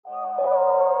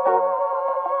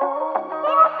Hello,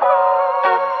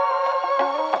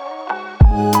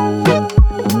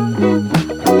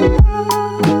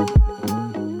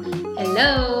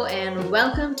 and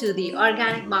welcome to the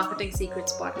Organic Marketing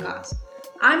Secrets Podcast.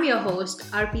 I'm your host,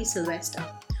 RP Sylvester.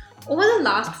 Over the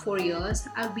last 4 years,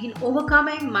 I've been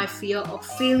overcoming my fear of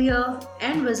failure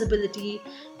and visibility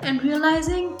and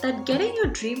realizing that getting your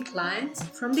dream clients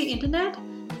from the internet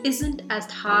isn't as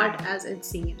hard as it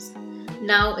seems.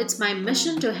 Now, it's my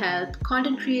mission to help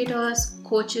content creators,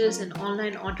 coaches, and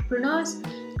online entrepreneurs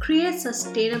create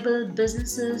sustainable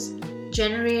businesses,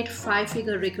 generate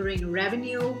five-figure recurring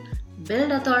revenue,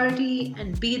 build authority,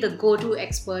 and be the go to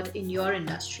expert in your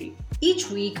industry. Each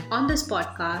week on this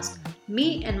podcast,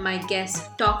 me and my guests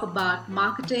talk about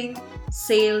marketing,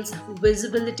 sales,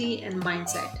 visibility, and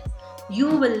mindset. You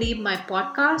will leave my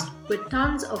podcast with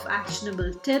tons of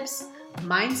actionable tips,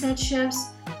 mindset shifts,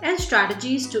 and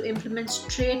strategies to implement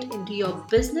straight into your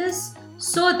business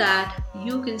so that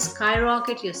you can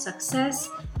skyrocket your success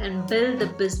and build the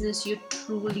business you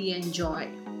truly enjoy.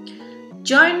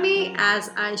 Join me as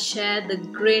I share the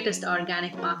greatest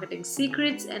organic marketing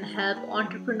secrets and help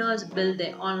entrepreneurs build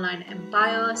their online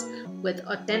empires with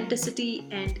authenticity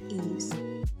and ease.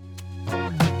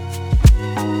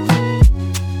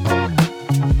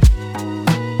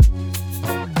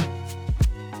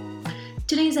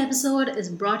 Today's episode is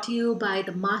brought to you by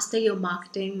the Master Your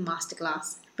Marketing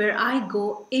Masterclass, where I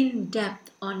go in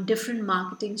depth on different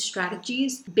marketing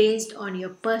strategies based on your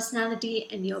personality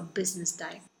and your business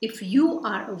type. If you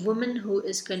are a woman who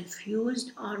is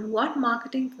confused on what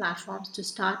marketing platforms to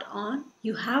start on,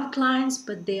 you have clients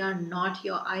but they are not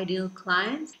your ideal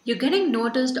clients, you're getting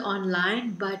noticed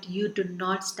online but you do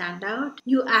not stand out,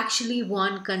 you actually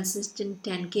want consistent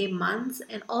 10K months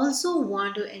and also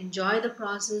want to enjoy the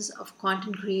process of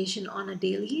content creation on a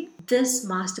daily, this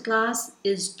masterclass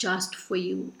is just for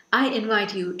you. I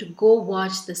invite you to go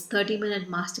watch this 30-minute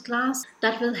masterclass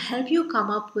that will help you come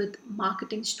up with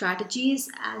marketing strategies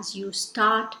as you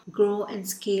start, grow, and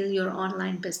scale your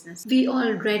online business. We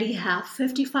already have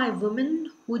 55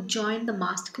 women who joined the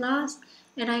masterclass,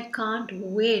 and I can't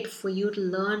wait for you to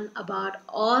learn about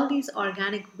all these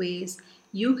organic ways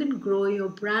you can grow your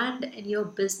brand and your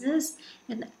business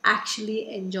and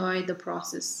actually enjoy the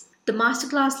process. The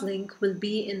masterclass link will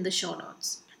be in the show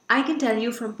notes. I can tell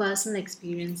you from personal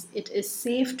experience, it is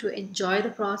safe to enjoy the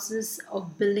process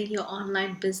of building your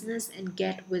online business and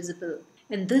get visible.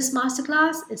 And this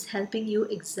masterclass is helping you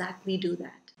exactly do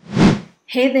that.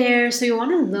 Hey there, so you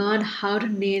want to learn how to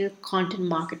nail content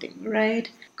marketing,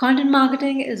 right? Content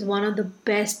marketing is one of the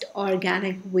best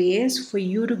organic ways for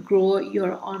you to grow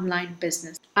your online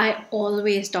business. I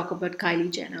always talk about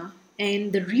Kylie Jenner.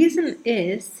 And the reason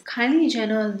is Kylie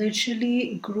Jenner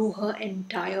literally grew her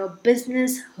entire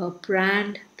business, her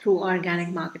brand through organic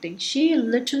marketing. She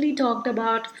literally talked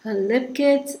about her lip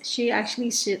kits. She actually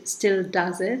still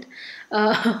does it,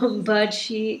 but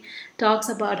she talks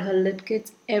about her lip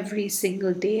kits every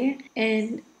single day.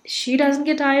 And she doesn't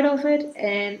get tired of it,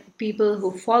 and people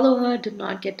who follow her do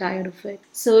not get tired of it.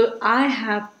 So I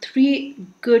have 3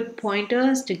 good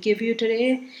pointers to give you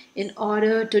today in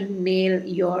order to nail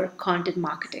your content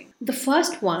marketing. The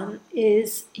first one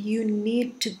is you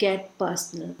need to get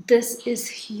personal. This is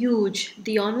huge.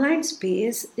 The online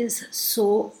space is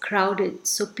so crowded,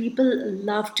 so people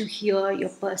love to hear your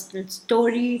personal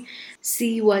story,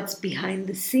 see what's behind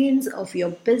the scenes of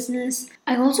your business.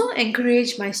 I also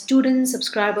encourage my students,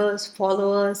 subscribers,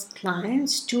 followers,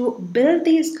 clients to build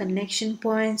these connection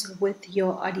points with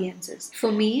your audiences.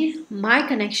 For me, my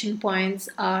connection points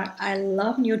are I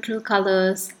love neutral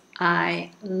colors,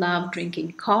 I love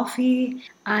drinking coffee.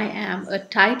 I am a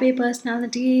type A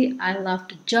personality. I love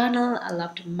to journal. I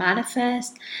love to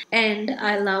manifest. And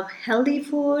I love healthy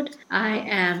food. I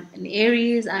am an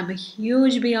Aries. I'm a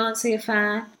huge Beyonce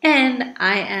fan. And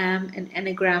I am an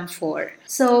Enneagram 4.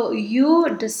 So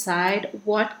you decide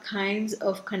what kinds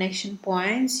of connection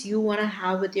points you want to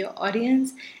have with your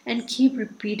audience and keep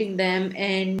repeating them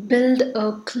and build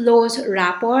a close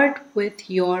rapport with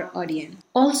your audience.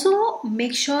 Also,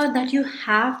 make sure that you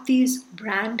have these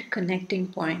brand connecting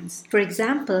points. For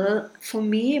example, for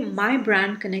me, my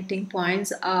brand connecting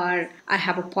points are I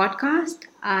have a podcast,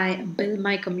 I build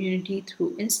my community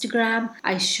through Instagram,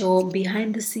 I show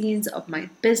behind the scenes of my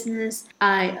business,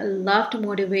 I love to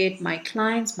motivate my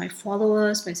clients, my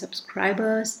followers, my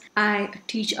subscribers, I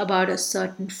teach about a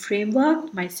certain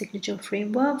framework, my signature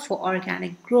framework for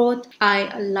organic growth,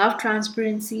 I love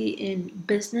transparency in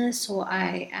business, so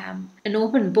I am an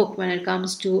open book when it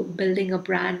comes to building a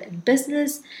brand and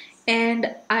business,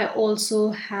 and I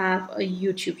also have a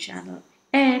YouTube channel.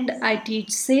 and I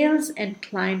teach sales and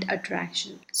client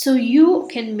attraction. So you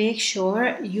can make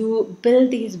sure you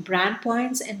build these brand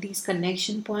points and these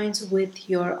connection points with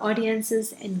your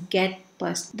audiences and get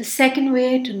personal. The second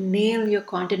way to nail your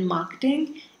content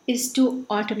marketing is to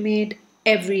automate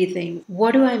everything.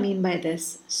 What do I mean by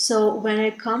this? So, when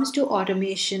it comes to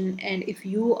automation, and if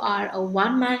you are a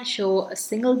one man show, a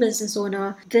single business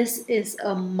owner, this is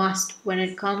a must when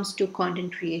it comes to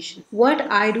content creation. What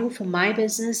I do for my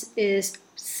business is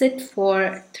sit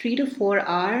for 3 to 4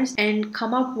 hours and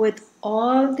come up with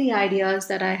all the ideas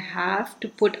that I have to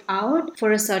put out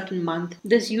for a certain month.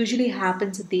 This usually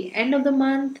happens at the end of the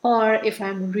month, or if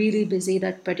I'm really busy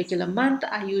that particular month,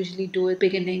 I usually do it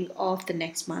beginning of the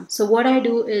next month. So what I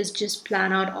do is just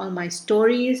plan out all my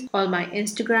stories, all my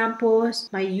Instagram posts,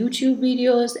 my YouTube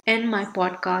videos, and my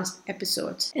podcast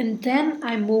episodes. And then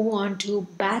I move on to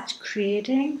batch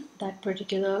creating that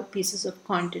particular pieces of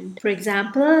content. For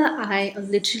example, I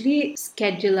literally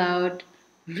schedule out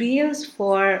reels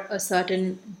for a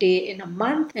certain day in a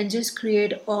month and just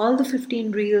create all the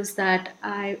 15 reels that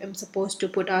I am supposed to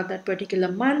put out that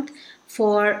particular month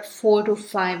for 4 to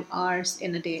 5 hours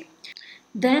in a day.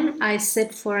 Then I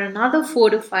sit for another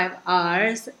 4 to 5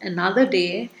 hours another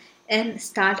day and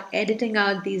start editing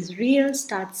out these reels,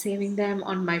 start saving them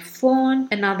on my phone.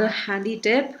 Another handy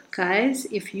tip, guys,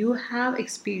 if you have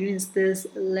experienced this,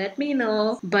 let me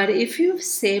know. But if you've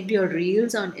saved your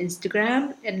reels on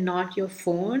Instagram and not your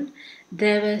phone,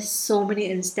 there were so many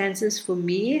instances for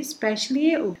me,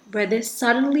 especially where they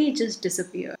suddenly just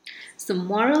disappear. So,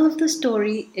 moral of the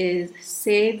story is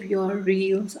save your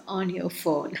reels on your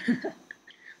phone.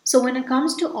 So, when it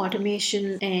comes to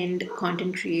automation and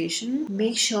content creation,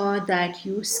 make sure that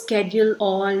you schedule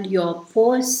all your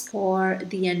posts for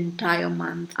the entire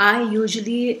month. I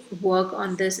usually work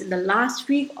on this in the last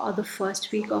week or the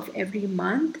first week of every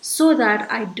month so that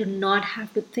I do not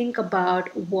have to think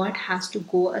about what has to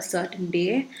go a certain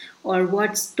day or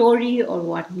what story or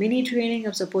what mini training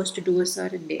I'm supposed to do a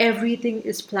certain day. Everything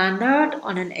is planned out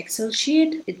on an Excel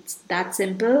sheet. It's that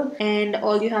simple. And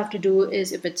all you have to do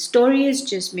is, if it's stories,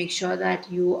 just make sure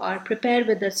that you are prepared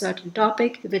with a certain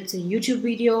topic. If it's a YouTube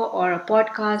video or a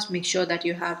podcast, make sure that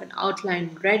you have an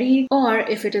outline ready. Or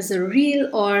if it is a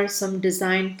reel or some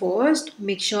design post,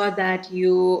 make sure that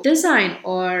you design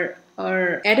or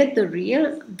edit the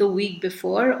reel the week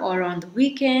before or on the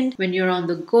weekend when you're on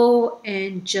the go,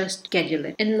 and just schedule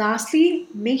it. And lastly,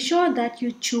 make sure that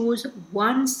you choose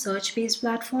one search based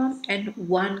platform and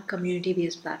one community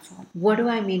based platform. What do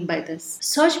I mean by this?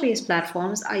 Search based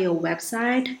platforms are your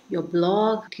website, your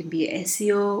blog, it can be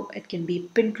SEO, it can be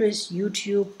Pinterest,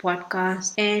 YouTube,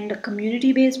 podcast, and a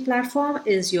community based platform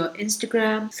is your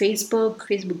Instagram, Facebook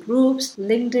groups,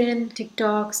 LinkedIn,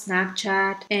 TikTok,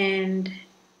 Snapchat, and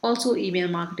also, email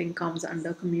marketing comes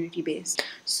under community based.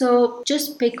 So,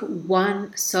 just pick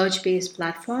one search based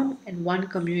platform and one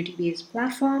community based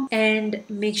platform and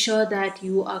make sure that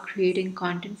you are creating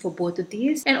content for both of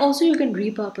these. And also, you can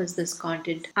repurpose this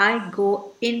content. I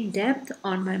go in depth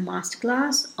on my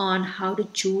masterclass on how to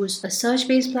choose a search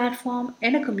based platform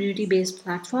and a community based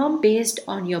platform based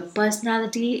on your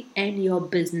personality and your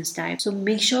business type. So,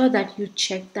 make sure that you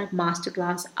check that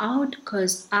masterclass out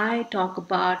because I talk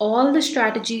about all the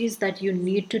strategies that you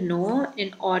need to know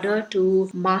in order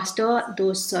to master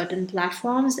those certain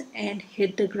platforms and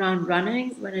hit the ground running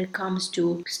when it comes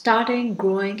to starting,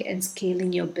 growing, and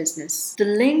scaling your business. The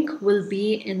link will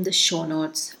be in the show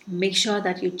notes. Make sure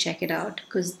that you check it out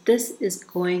because this is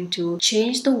going to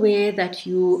change the way that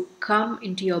you come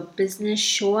into your business,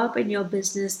 show up in your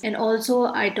business, and also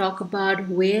I talk about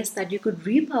ways that you could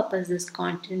repurpose this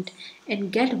content and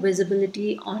get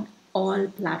visibility on all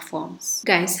platforms.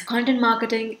 Guys, content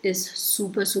marketing is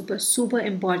super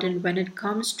important when it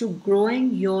comes to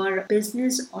growing your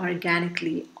business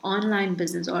organically, online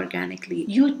business organically.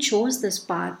 You chose this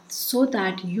path so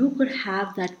that you could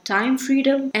have that time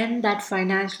freedom and that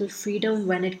financial freedom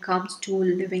when it comes to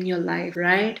living your life,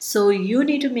 right? So you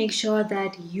need to make sure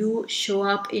that you show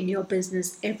up in your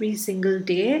business every single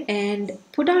day and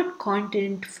put out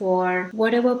content for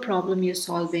whatever problem you're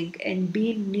solving and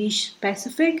be niche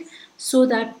specific so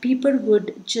that people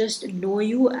would just know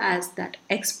you as that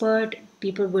expert.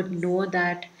 People would know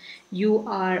that you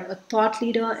are a thought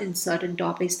leader in certain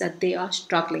topics that they are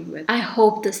struggling with. I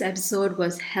hope this episode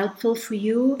was helpful for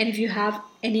you. And if you have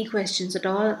any questions at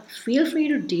all, feel free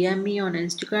to DM me on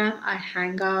Instagram. I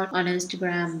hang out on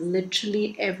Instagram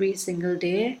literally every single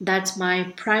day. That's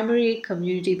my primary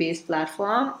community based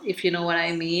platform, if you know what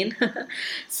I mean.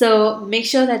 So make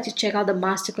sure that you check out the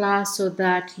masterclass so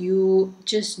that you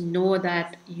just know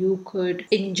that you could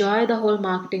enjoy the whole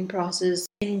marketing process,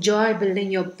 enjoy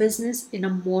building your business in a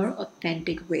more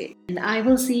authentic way. And I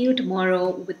will see you tomorrow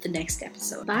with the next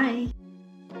episode. Bye.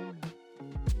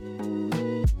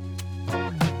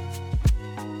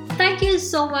 Thank you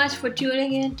so much for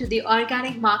tuning in to the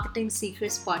Organic Marketing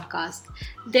Secrets podcast.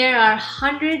 There are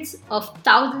hundreds of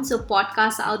thousands of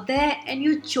podcasts out there, and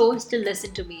you chose to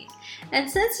listen to me. And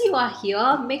since you are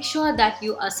here, make sure that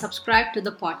you are subscribed to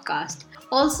the podcast.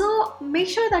 Also, make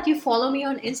sure that you follow me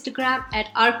on Instagram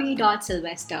at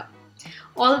rp.sylvester.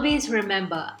 Always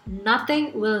remember,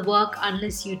 nothing will work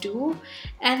unless you do,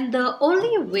 and the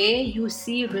only way you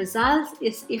see results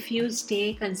is if you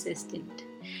stay consistent.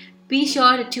 Be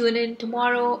sure to tune in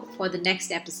tomorrow for the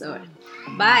next episode.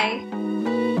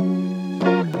 Bye.